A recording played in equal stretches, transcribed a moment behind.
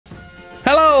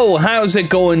Hello, how's it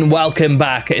going? Welcome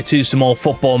back to some more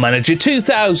Football Manager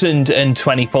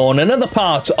 2024 and another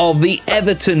part of the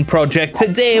Everton Project.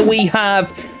 Today we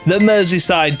have the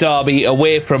Merseyside derby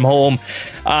away from home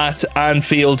at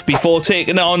Anfield before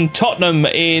taking on Tottenham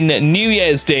in New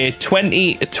Year's Day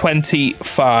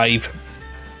 2025.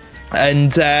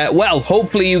 And, well,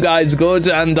 hopefully you guys are good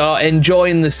and are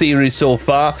enjoying the series so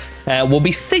far. We'll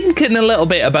be thinking a little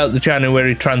bit about the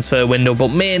January transfer window, but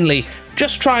mainly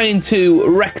just trying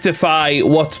to rectify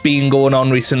what's been going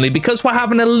on recently because we're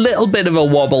having a little bit of a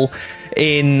wobble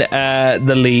in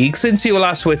the league since you were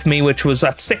last with me, which was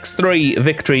that 6-3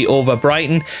 victory over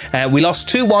Brighton. We lost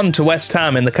 2-1 to West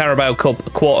Ham in the Carabao Cup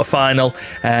quarter-final.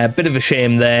 Bit of a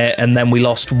shame there. And then we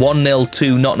lost 1-0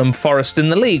 to Nottingham Forest in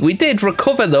the league. We did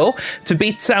recover, though, to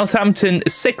beat Southampton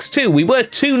 6-2. We were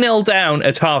 2-0 down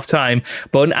at half-time,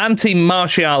 but an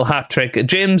anti-Martial hat-trick,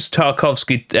 James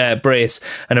Tarkowski brace,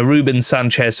 and a Ruben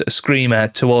Sanchez screamer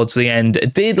towards the end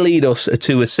did lead us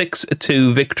to a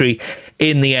 6-2 victory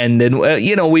in the end. And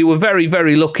you know, we were very,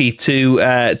 very lucky to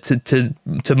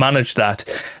manage that,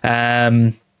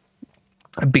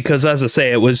 because, as I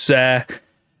say, it was starting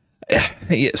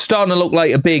to look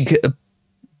like a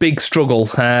big struggle,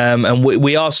 and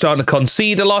we are starting to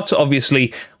concede a lot.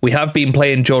 Obviously, we have been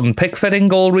playing Jordan Pickford in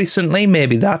goal recently.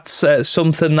 Maybe that's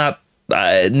something that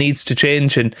needs to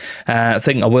change, and I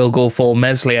think I will go for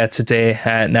Meslier today.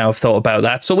 Now I've thought about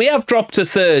that. So we have dropped to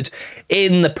third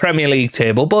in the Premier League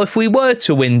table, but if we were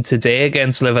to win today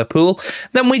against Liverpool,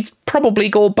 then we'd probably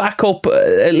go back up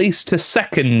at least to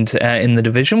second in the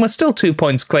division. We're still 2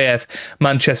 points clear of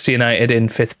Manchester United in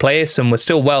fifth place, and we're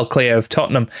still well clear of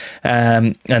Tottenham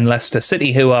and Leicester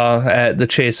City, who are the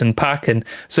chasing pack, and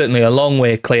certainly a long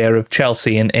way clear of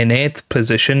Chelsea in eighth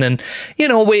position. And you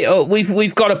know,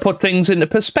 we've got to put things into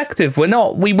perspective.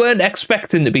 We weren't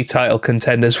expecting to be title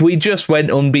contenders. We just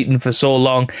went unbeaten for so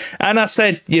long, and I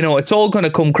said, you know, it's all going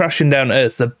to come crashing down to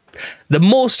earth. The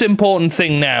most important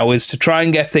thing now is to try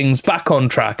and get things back on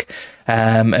track,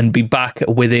 and be back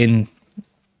within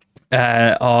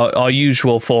our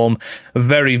usual form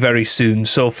very, very soon.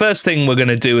 So first thing we're going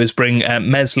to do is bring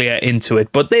Meslier into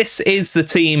it. But this is the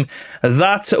team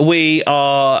that we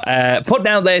are putting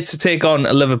out there to take on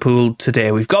Liverpool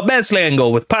today. We've got Meslier in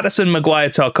goal with Patterson, Maguire,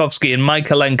 Tarkowski and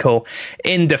Mykolenko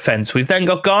in defence. We've then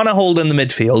got Garner holding the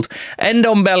midfield,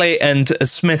 Ndombele and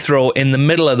Smith Rowe in the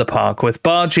middle of the park, with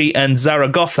Bargi and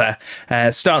Zaragoza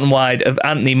starting wide of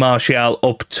Anthony Martial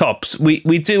up tops. We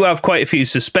do have quite a few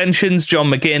suspensions. John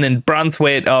McGinn and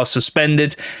Branthwaite are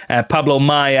suspended. Pablo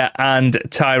Maya and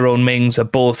Tyrone Mings are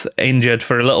both injured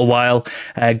for a little while.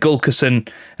 Gulkerson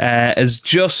has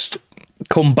just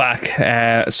come back,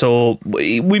 so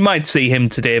we might see him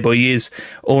today, but he is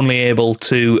only able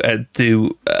to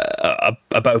do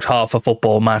about half a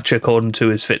football match according to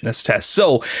his fitness test.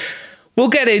 So we'll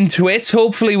get into it.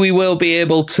 Hopefully we will be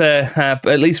able to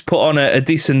at least put on a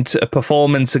decent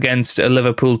performance against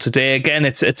Liverpool today. Again,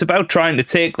 it's about trying to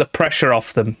take the pressure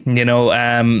off them. You know,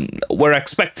 we're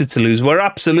expected to lose. We're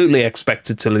absolutely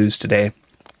expected to lose today.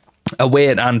 Away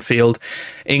at Anfield,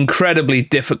 incredibly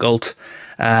difficult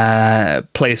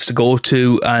place to go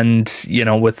to, and, you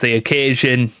know, with the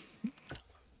occasion,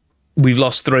 we've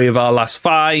lost 3 of our last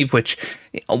 5, which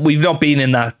we've not been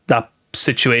in that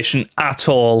situation at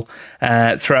all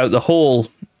throughout the whole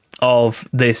of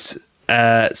this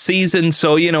season.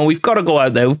 So, you know, we've got to go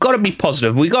out there, we've got to be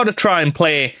positive, we've got to try and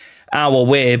play our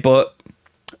way, but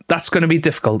that's going to be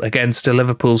difficult against a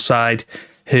Liverpool side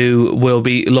who will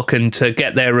be looking to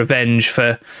get their revenge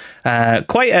for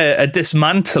quite a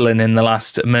dismantling in the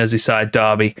last Merseyside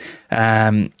derby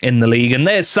in the league. And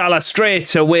there's Salah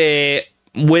straight away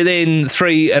within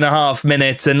 3.5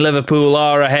 minutes, and Liverpool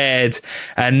are ahead,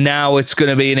 and now it's going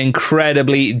to be an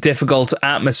incredibly difficult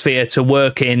atmosphere to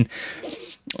work in.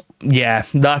 Yeah,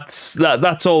 that's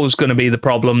always going to be the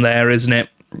problem there, isn't it?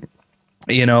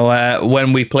 You know,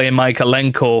 when we play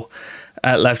Mykolenko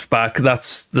at left back,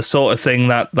 that's the sort of thing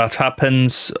that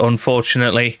happens,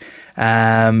 unfortunately,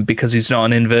 because he's not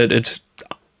an inverted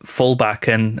fullback,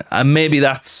 and maybe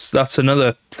that's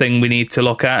another thing we need to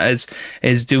look at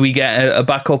is do we get a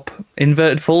backup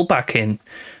inverted fullback in?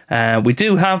 We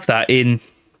do have that in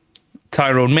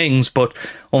Tyrone Mings, but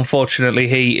unfortunately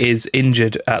he is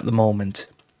injured at the moment.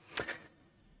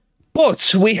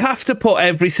 But we have to put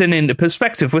everything into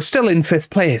perspective. We're still in 5th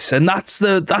place, and that's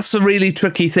the really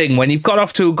tricky thing. When you've got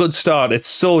off to a good start, it's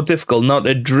so difficult not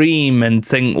to dream and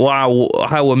think, wow,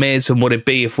 how amazing would it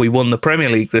be if we won the Premier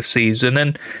League this season?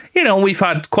 And, you know, we've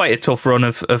had quite a tough run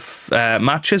of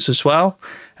matches as well.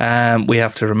 We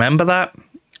have to remember that.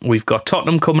 We've got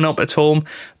Tottenham coming up at home.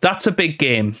 That's a big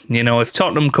game. You know, if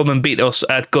Tottenham come and beat us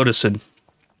at Goodison,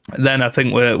 then I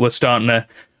think we're starting to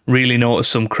really notice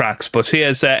some cracks. But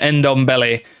here's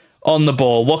Ndombele on the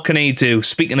ball. What can he do?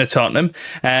 Speaking of Tottenham,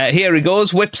 here he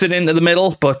goes, whips it into the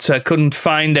middle, but couldn't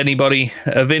find anybody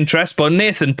of interest. But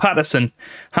Nathan Patterson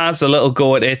has a little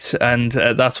go at it, and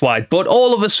that's wide. But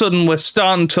all of a sudden, we're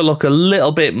starting to look a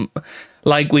little bit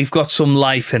like we've got some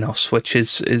life in us, which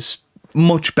is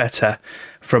much better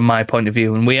from my point of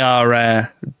view. And we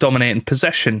are dominating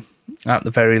possession, at the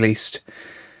very least,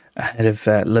 ahead of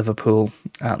Liverpool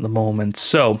at the moment.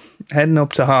 So, heading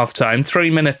up to half-time, 3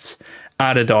 minutes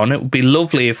added on. It would be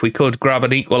lovely if we could grab an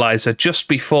equaliser just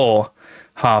before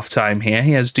half-time here.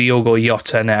 Here's Diogo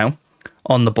Jota now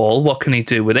on the ball. What can he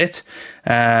do with it?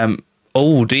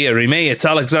 Oh, dearie me, it's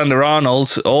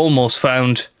Alexander-Arnold. Almost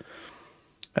found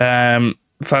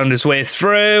his way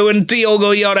through, and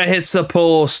Diogo Jota hits the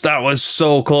post. That was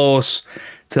so close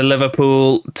to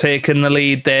Liverpool taking the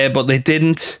lead there, but they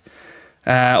didn't.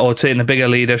 Or taking a bigger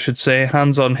lead, I should say.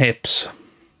 Hands on hips.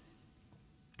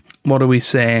 What do we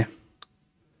say?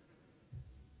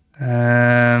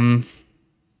 Yeah,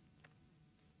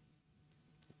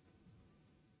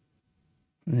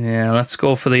 let's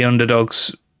go for the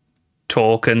underdogs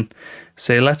talk and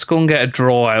say, let's go and get a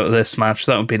draw out of this match.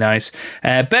 That would be nice.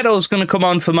 Beto's going to come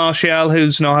on for Martial,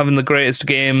 who's not having the greatest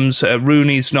games.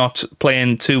 Rooney's not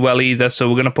playing too well either, so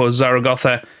we're going to put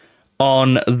Zaragoza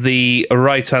on the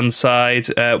right-hand side.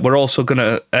 We're also going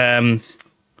to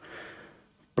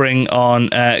bring on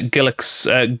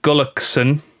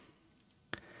Gullickson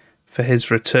for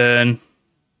his return,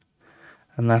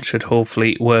 and that should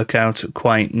hopefully work out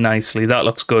quite nicely. That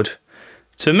looks good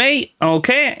to me.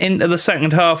 Okay, into the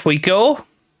second half we go.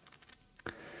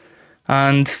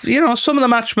 And, you know, some of the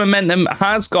match momentum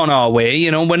has gone our way.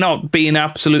 You know, we're not being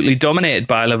absolutely dominated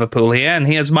by Liverpool here. And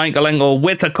here's Michaelenko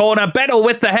with a corner. Beto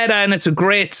with the header, and it's a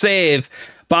great save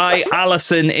by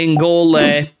Alisson in goal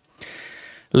there.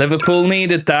 Liverpool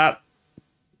needed that.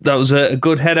 That was a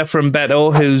good header from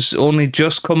Beto, who's only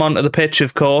just come onto the pitch,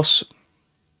 of course.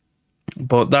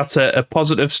 But that's a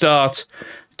positive start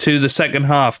to the second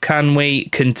half. Can we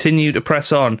continue to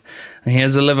press on? And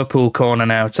here's a Liverpool corner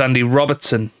now. It's Andy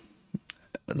Robertson.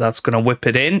 That's going to whip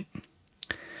it in.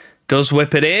 Does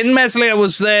whip it in. Meslier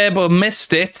was there but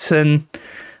missed it, and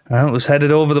it was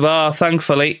headed over the bar,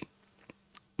 thankfully.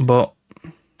 But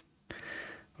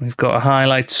we've got a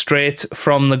highlight straight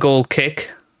from the goal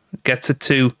kick. Gets it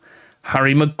to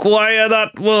Harry Maguire.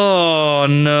 That, oh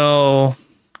no.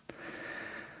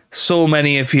 So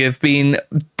many of you have been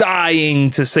dying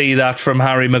to see that from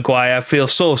Harry Maguire. I feel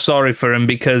so sorry for him,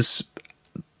 because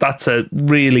that's a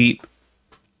really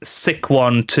sick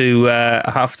one to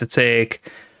have to take,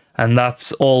 and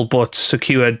that's all but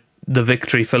secured the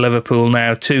victory for Liverpool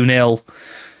now. 2-0.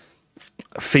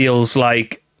 Feels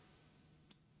like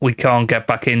we can't get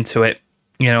back into it.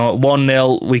 You know, at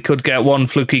 1-0 we could get one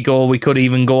fluky goal, we could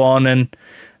even go on and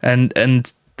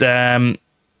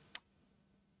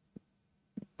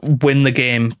win the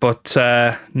game, but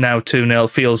now 2-0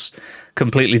 feels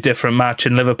completely different match,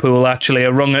 and Liverpool actually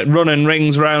are running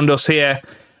rings round us here.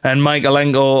 And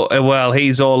Michaelenko, well,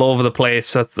 he's all over the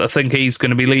place. I think he's going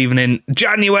to be leaving in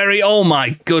January. Oh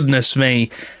my goodness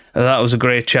me. That was a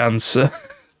great chance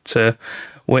to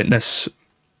witness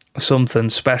something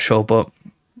special. But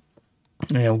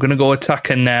yeah, we're going to go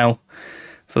attacking now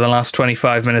for the last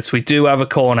 25 minutes. We do have a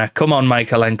corner. Come on,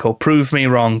 Michaelenko. Prove me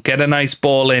wrong. Get a nice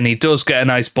ball in. He does get a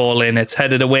nice ball in. It's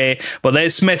headed away. But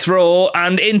there's Smith Rowe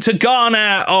and into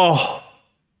Garner. Oh,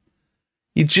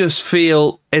 you just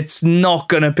feel it's not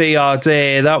going to be our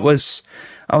day. That was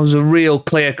a real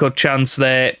clear-cut chance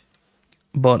there,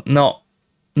 but not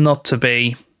to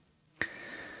be.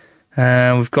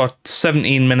 We've got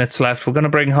 17 minutes left. We're going to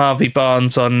bring Harvey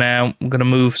Barnes on now. We're going to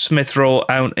move Smith Rowe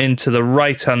out into the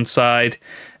right-hand side.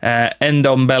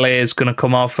 Ndombele is going to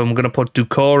come off, and we're going to put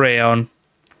Doucouré on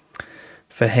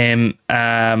for him.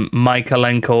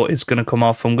 Michaelenko is going to come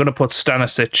off. I'm going to put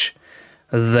Stanisic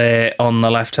there on the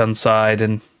left-hand side,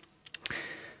 and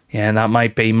yeah, that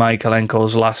might be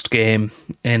Michaelenko's last game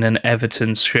in an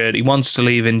Everton shirt. He wants to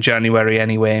leave in January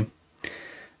anyway,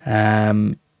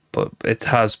 but it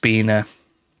has been a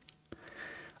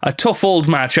tough old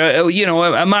match. You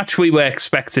know, a match we were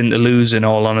expecting to lose, in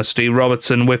all honesty.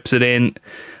 Robertson whips it in.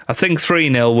 I think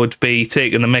 3-0 would be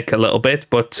taking the mick a little bit,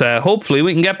 but hopefully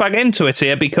we can get back into it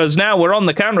here, because now we're on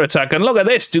the counter-attack. And look at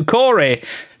this, Doucouré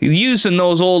using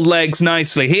those old legs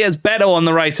nicely. Here's Beto on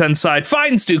the right-hand side,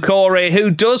 finds Doucouré,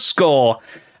 who does score.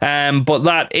 But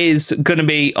that is going to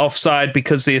be offside,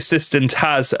 because the assistant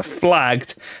has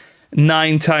flagged.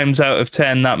 9 times out of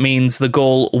 10, that means the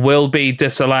goal will be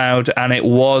disallowed, and it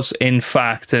was, in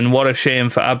fact. And what a shame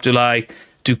for Abdoulaye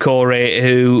Doucouré,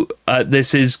 who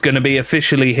this is going to be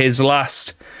officially his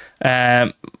last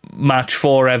match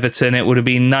for Everton. It would have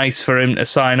been nice for him to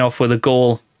sign off with a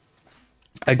goal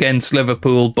against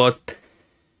Liverpool, but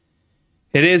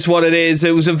it is what it is.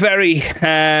 It was a very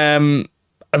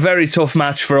tough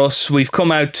match for us. We've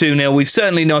come out 2-0. We've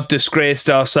certainly not disgraced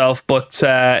ourselves, but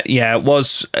it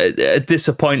was a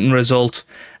disappointing result,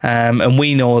 and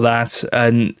we know that.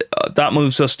 And that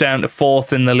moves us down to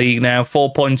 4th in the league now,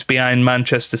 4 points behind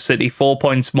Manchester City, 4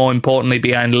 points more importantly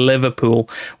behind Liverpool.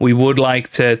 We would like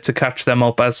to catch them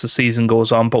up as the season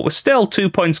goes on, but we're still 2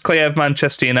 points clear of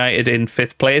Manchester United in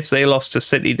 5th place. They lost to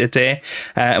City today,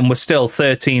 and we're still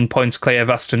 13 points clear of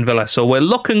Aston Villa. So we're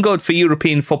looking good for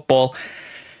European football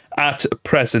at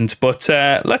present, but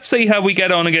let's see how we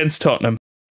get on against Tottenham.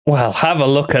 Well, have a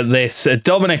look at this.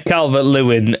 Dominic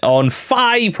Calvert-Lewin on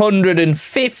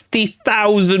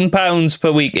 £550,000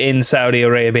 per week in Saudi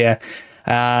Arabia.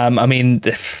 I mean,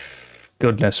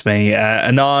 goodness me.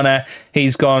 Anana,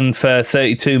 he's gone for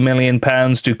 £32 million.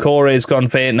 Doucouré's gone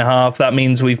for 8.5. That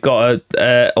means we've got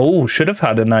should have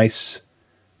had a nice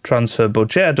transfer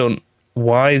budget.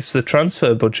 Why is the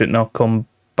transfer budget not come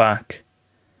back?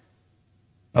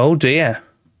 Oh dear.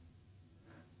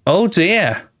 Oh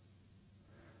dear.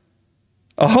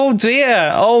 Oh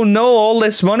dear. Oh no, all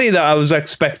this money that I was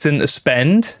expecting to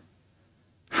spend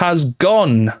has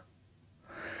gone.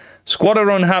 Squad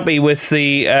are unhappy with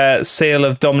the sale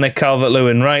of Dominic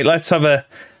Calvert-Lewin. Right, let's have a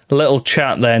little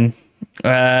chat then.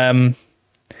 We're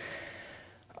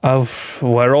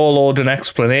all owed an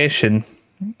explanation.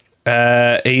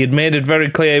 He had made it very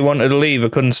clear he wanted to leave. I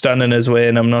couldn't stand in his way,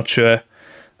 and I'm not sure.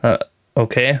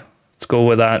 Okay, let's go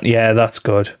with that. Yeah, that's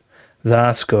good.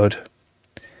 That's good.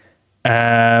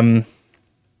 Yeah,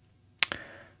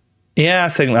 I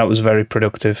think that was very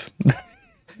productive.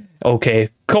 Okay, a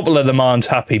couple of them aren't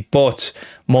happy, but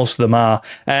most of them are.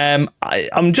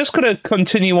 I'm just going to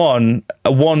continue on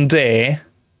one day.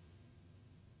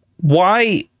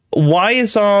 Why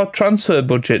is our transfer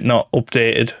budget not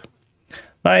updated?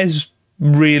 That is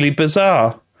really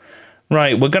bizarre.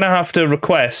 Right, we're going to have to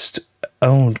request...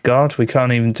 Oh, God, we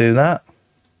can't even do that.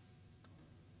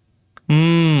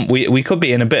 We could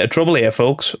be in a bit of trouble here,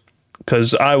 folks,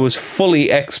 because I was fully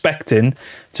expecting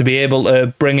to be able to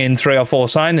bring in 3 or 4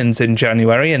 signings in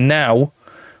January, and now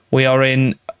we are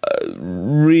in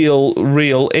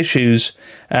real issues.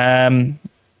 I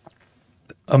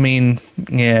mean,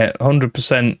 yeah,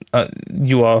 100%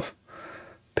 you are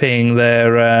paying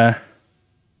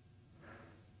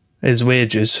his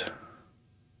wages.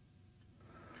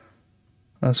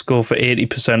 Let's go for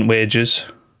 80% wages.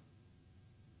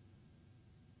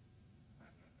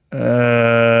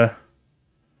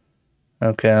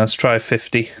 Okay, let's try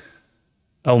 50.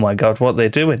 Oh my God, what are they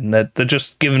doing? They're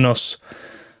just giving us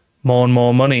more and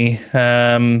more money.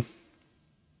 Let's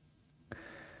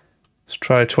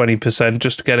try 20%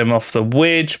 just to get him off the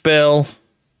wage bill.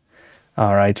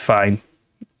 All right, fine.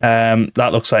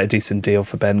 That looks like a decent deal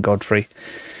for Ben Godfrey.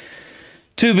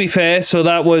 To be fair, so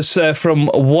that was from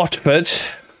Watford.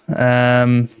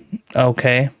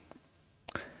 Okay.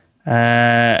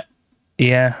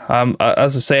 Yeah,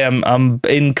 as I say, I'm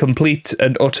in complete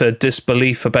and utter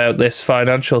disbelief about this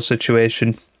financial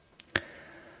situation.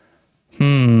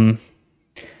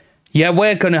 Yeah,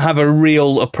 we're going to have a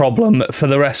real problem for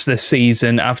the rest of this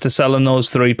season after selling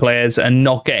those 3 players and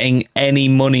not getting any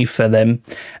money for them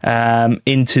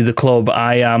into the club.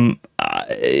 I am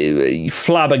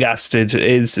flabbergasted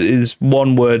is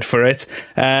one word for it.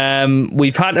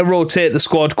 We've had to rotate the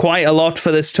squad quite a lot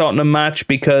for this Tottenham match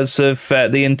because of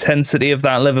the intensity of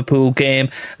that Liverpool game.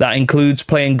 That includes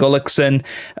playing Gullickson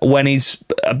when he's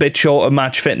a bit short of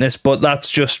match fitness, but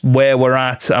that's just where we're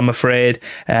at, I'm afraid.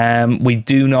 We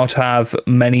do not have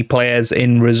many players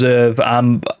in reserve.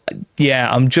 I'm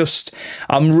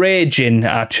raging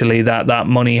actually that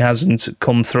money hasn't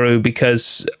come through,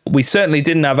 because we certainly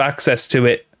didn't have access to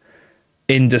it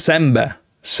in December.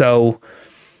 So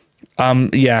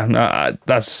that's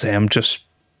to say, I'm just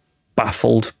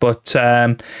baffled, but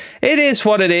it is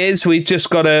what it is. We just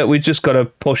gotta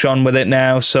push on with it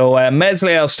now. So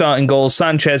Meslier starting goal,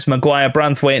 Sanchez, Maguire,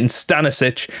 Branthwaite and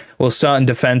Stanisic will start in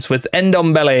defence, with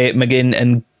Ndombele, McGinn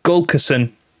and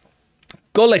Gullickson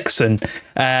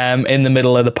in the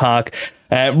middle of the park.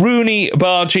 Rooney,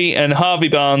 Bargy and Harvey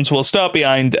Barnes will start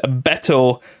behind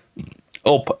Beto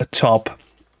up top.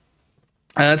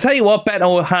 I'll tell you what,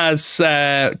 Beto has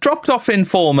dropped off in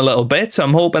form a little bit.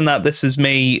 I'm hoping that this is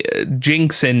me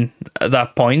jinxing at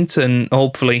that point, and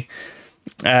hopefully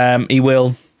he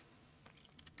will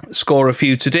score a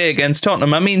few today against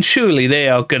Tottenham. I mean, surely they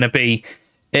are going to be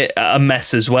a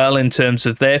mess as well in terms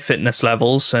of their fitness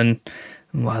levels, and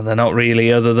Well, they're not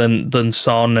really, other than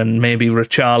Son and maybe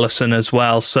Richarlison as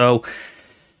well. So,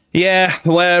 yeah,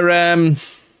 we're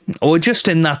just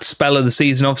in that spell of the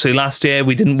season. Obviously, last year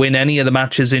we didn't win any of the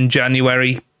matches in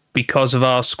January because of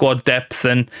our squad depth,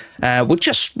 and we're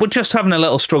just having a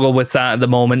little struggle with that at the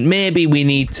moment. Maybe we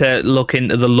need to look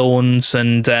into the loans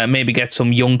and maybe get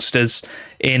some youngsters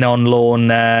in on loan.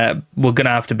 We're going to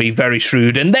have to be very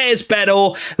shrewd. And there's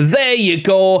Beto. There you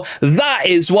go. That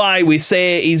is why we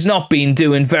say he's not been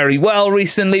doing very well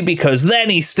recently, because then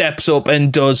he steps up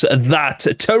and does that.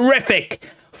 Terrific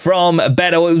from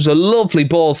Beto. It was a lovely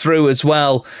ball through as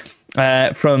well.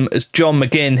 From John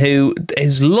McGinn, who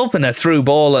is loving a through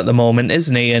ball at the moment,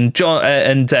 isn't he? And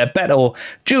Beto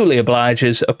duly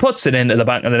obliges, puts it into the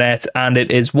back of the net, and it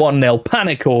is 1-0.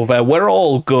 Panic over. We're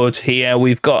all good here.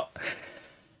 We've got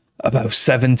about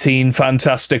 17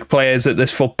 fantastic players at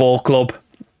this football club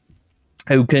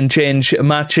who can change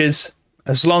matches.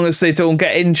 As long as they don't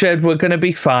get injured, we're going to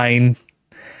be fine.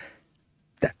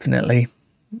 Definitely.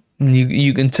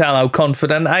 You can tell how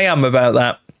confident I am about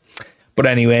that. But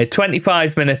anyway,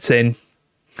 25 minutes in,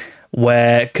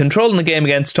 we're controlling the game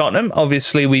against Tottenham.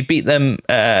 Obviously, we beat them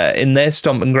in their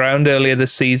stomping ground earlier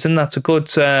this season. That's a good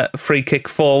free kick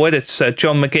forward. It's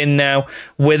John McGinn now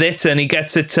with it, and he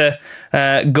gets it to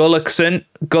Gullickson.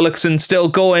 Gullickson still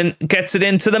going, gets it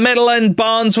into the middle, and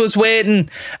Barnes was waiting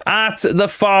at the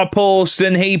far post,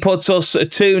 and he puts us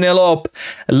 2-0 up.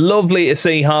 Lovely to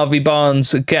see Harvey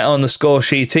Barnes get on the score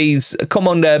sheet. He's come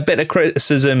under a bit of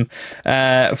criticism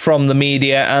from the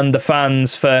media and the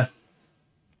fans for,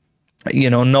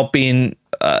 not being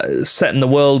setting the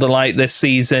world alight this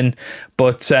season,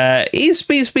 but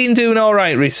he's been doing all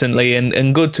right recently,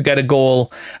 and good to get a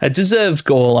goal, a deserved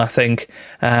goal, I think,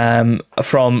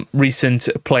 from recent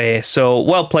play. So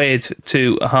well played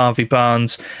to Harvey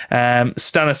Barnes.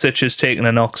 Stanisic has taken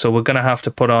a knock, so we're going to have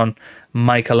to put on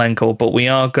Michaelenko, but we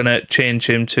are going to change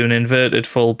him to an inverted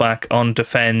fullback on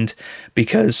defend,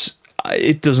 because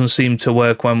it doesn't seem to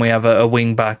work when we have a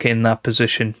wing back in that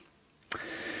position.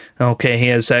 Okay,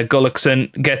 here's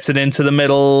Gullickson, gets it into the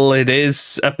middle. It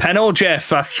is a penalty,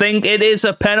 Jeff. I think it is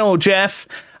a penalty, Jeff.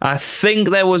 I think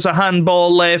there was a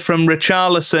handball there from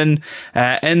Richarlison.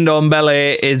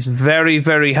 Ndombele is very,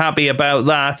 very happy about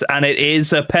that, and it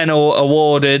is a penalty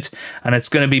awarded, and it's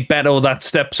going to be Beto that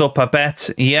steps up, I bet.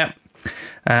 Yep.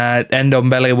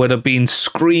 Ndombele would have been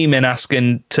screaming,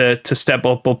 asking to step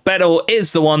up, but Beto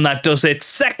is the one that does it.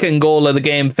 Second goal of the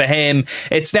game for him.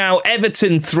 It's now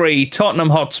Everton 3,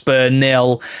 Tottenham Hotspur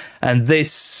 0, and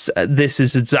this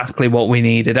is exactly what we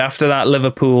needed after that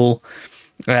Liverpool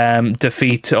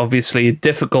defeat. Obviously a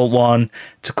difficult one.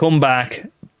 To come back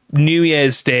New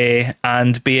Year's Day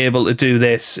and be able to do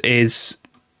this is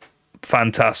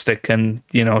fantastic. And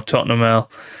Tottenham are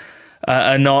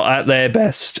not at their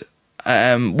best.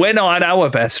 We're not at our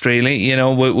best, really.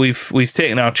 We've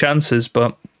taken our chances,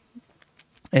 but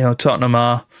Tottenham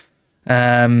are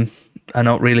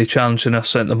not really challenging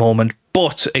us at the moment.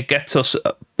 But it gets us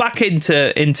back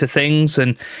into things,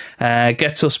 and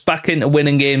gets us back into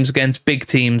winning games against big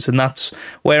teams, and that's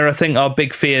where I think our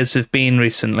big fears have been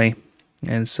recently,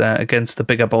 is against the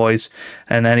bigger boys.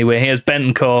 And anyway, here's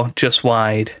Bentancur just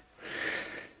wide.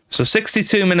 So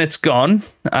 62 minutes gone.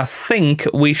 I think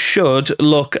we should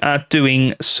look at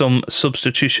doing some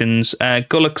substitutions.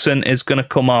 Gullickson is going to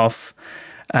come off.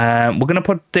 We're going to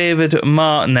put David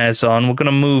Martinez on. We're going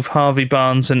to move Harvey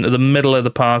Barnes into the middle of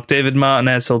the park. David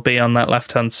Martinez will be on that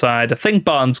left-hand side. I think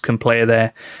Barnes can play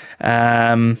there.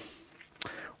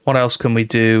 What else can we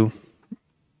do?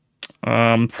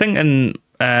 I'm thinking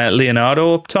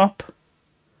Leonardo up top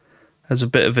as a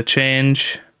bit of a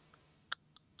change.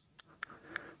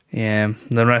 Yeah,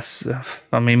 the rest,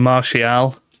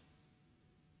 Martial.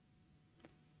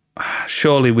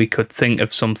 Surely we could think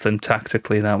of something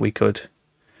tactically that we could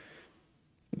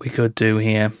do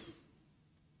here.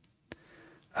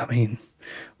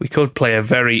 We could play a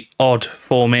very odd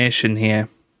formation here.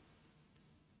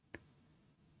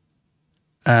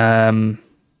 We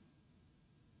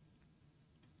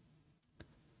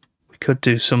could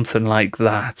do something like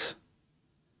that.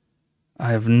 I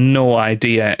have no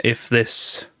idea if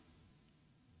this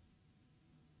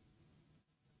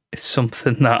is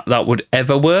something that would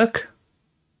ever work.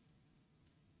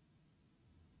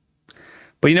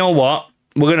 But you know what?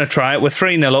 We're going to try it. We're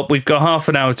 3-0 up. We've got half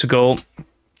an hour to go.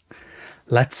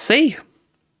 Let's see.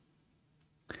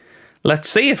 Let's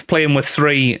see if playing with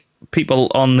 3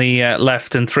 people on the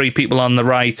left and 3 people on the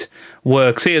right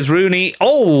works. Here's Rooney.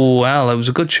 Oh, well, it was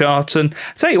a good shot. And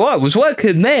I tell you what, it was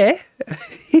working there.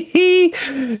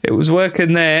 It was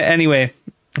working there. Anyway,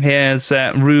 Here's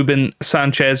Ruben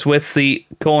Sanchez with the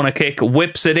corner kick,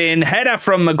 whips it in, header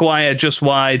from Maguire just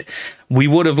wide. We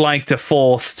would have liked a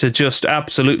fourth to just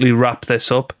absolutely wrap this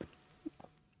up.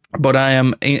 But I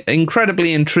am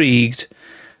incredibly intrigued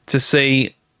to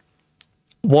see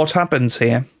what happens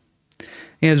here.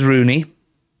 Here's Rooney.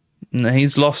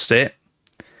 He's lost it.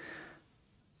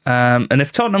 And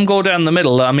if Tottenham go down the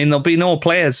middle, I mean, there'll be no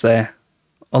players there.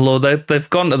 Although they've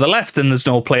gone to the left and there's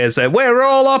no players there. Where are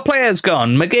all our players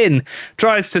gone? McGinn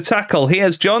tries to tackle.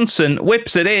 Here's Johnson,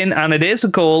 whips it in, and it is a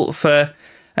goal for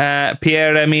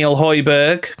Pierre-Emile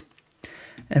Højbjerg.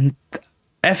 And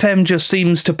FM just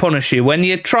seems to punish you. When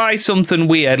you try something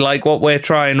weird like what we're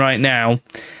trying right now,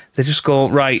 they just go,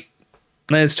 right,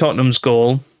 there's Tottenham's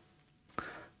goal.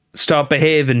 Start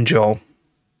behaving, Joe.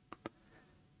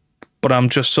 But I'm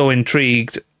just so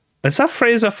intrigued. Is that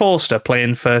Fraser Forster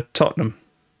playing for Tottenham?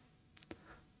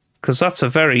 Because that's a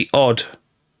very odd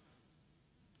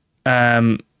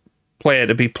player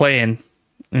to be playing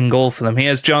in goal for them.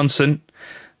 Here's Johnson.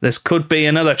 This could be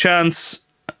another chance.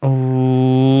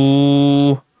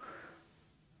 Ooh.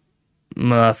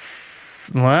 Well,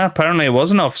 apparently it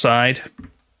wasn't offside.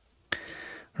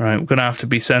 Right, we're going to have to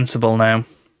be sensible now.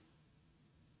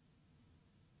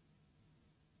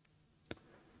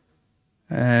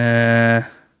 Yeah,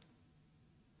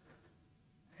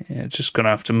 just going to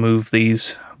have to move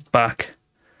these back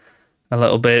a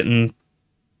little bit and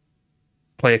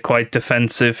play it quite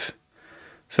defensive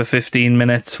for 15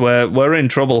 minutes. We're in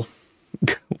trouble.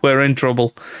 We're in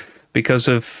trouble because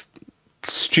of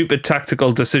stupid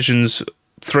tactical decisions.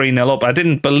 3-0 up. I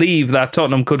didn't believe that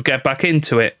Tottenham could get back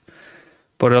into it,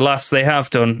 but alas, they have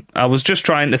done. I was just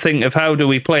trying to think of how do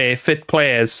we play fit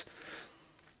players,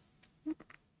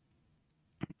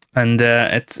 and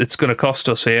it's going to cost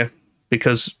us here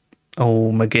because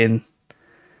McGinn.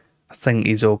 I think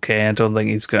he's okay. I don't think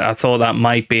he's good. I thought that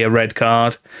might be a red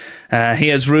card.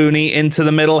 Here's Rooney into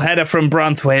the middle. Header from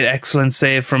Branthwaite. Excellent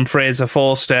save from Fraser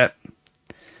Forster.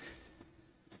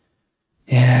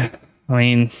 Yeah, I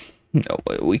mean,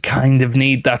 we kind of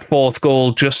need that fourth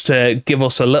goal just to give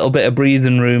us a little bit of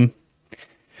breathing room.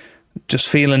 Just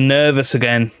feeling nervous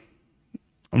again.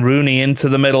 Rooney into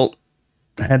the middle.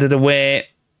 Headed away.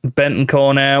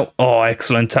 Bentancur now. Oh,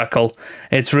 excellent tackle.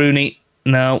 It's Rooney.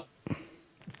 No.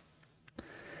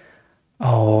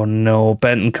 Oh no,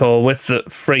 Bentancur with the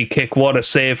free kick. What a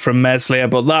save from Meslier,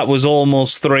 but that was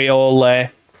almost 3-3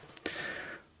 there.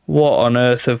 What on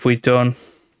earth have we done?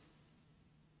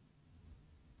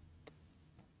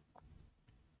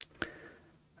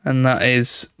 And that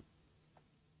is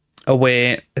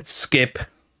away at Skip.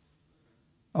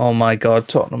 Oh my God,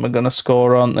 Tottenham are going to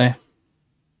score, aren't they?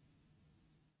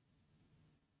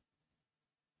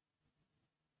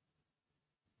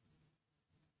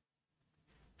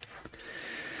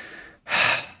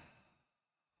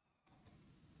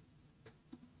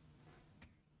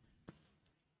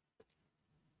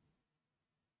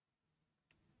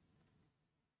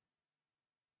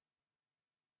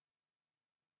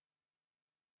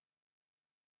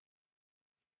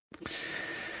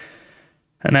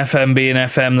 And FM being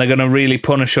FM, they're going to really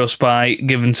punish us by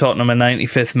giving Tottenham a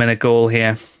 95th minute goal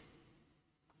here.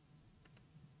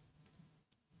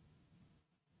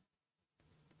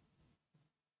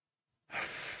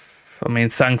 I mean,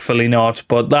 thankfully not,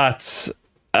 but that's...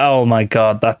 Oh my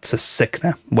God, that's a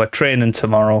sickener. We're training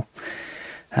tomorrow.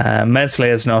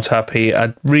 Meslier's not happy.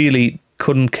 I really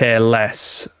couldn't care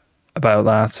less about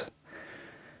that.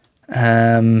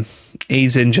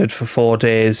 He's injured for 4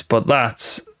 days, but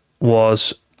that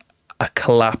was a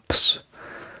collapse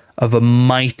of a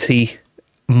mighty,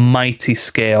 mighty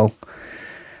scale.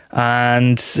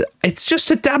 And it's just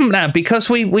a dampener because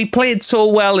we played so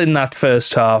well in that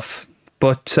first half,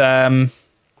 but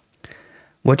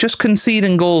we're just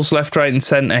conceding goals left, right and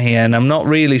centre here, and I'm not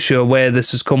really sure where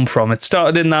this has come from. It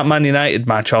started in that Man United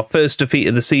match, our first defeat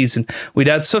of the season. We'd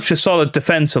had such a solid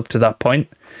defence up to that point.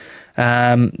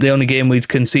 The only game we'd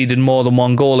conceded more than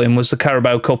one goal in was the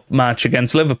Carabao Cup match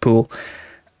against Liverpool.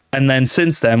 And then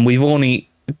since then, we've only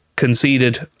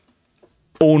conceded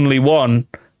only one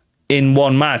in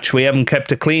one match. We haven't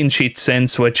kept a clean sheet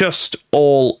since. We're just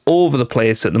all over the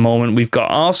place at the moment. We've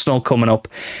got Arsenal coming up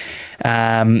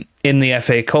in the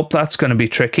FA Cup. That's going to be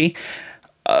tricky.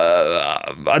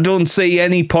 I don't see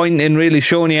any point in really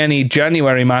showing you any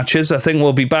January matches. I think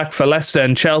we'll be back for Leicester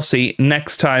and Chelsea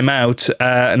next time out,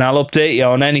 and I'll update you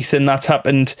on anything that's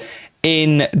happened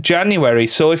in January.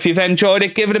 So if you've enjoyed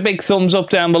it, give it a big thumbs up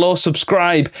down below,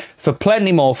 subscribe for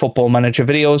plenty more Football Manager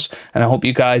videos, and I hope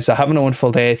you guys are having a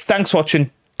wonderful day. Thanks for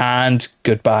watching, and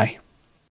goodbye.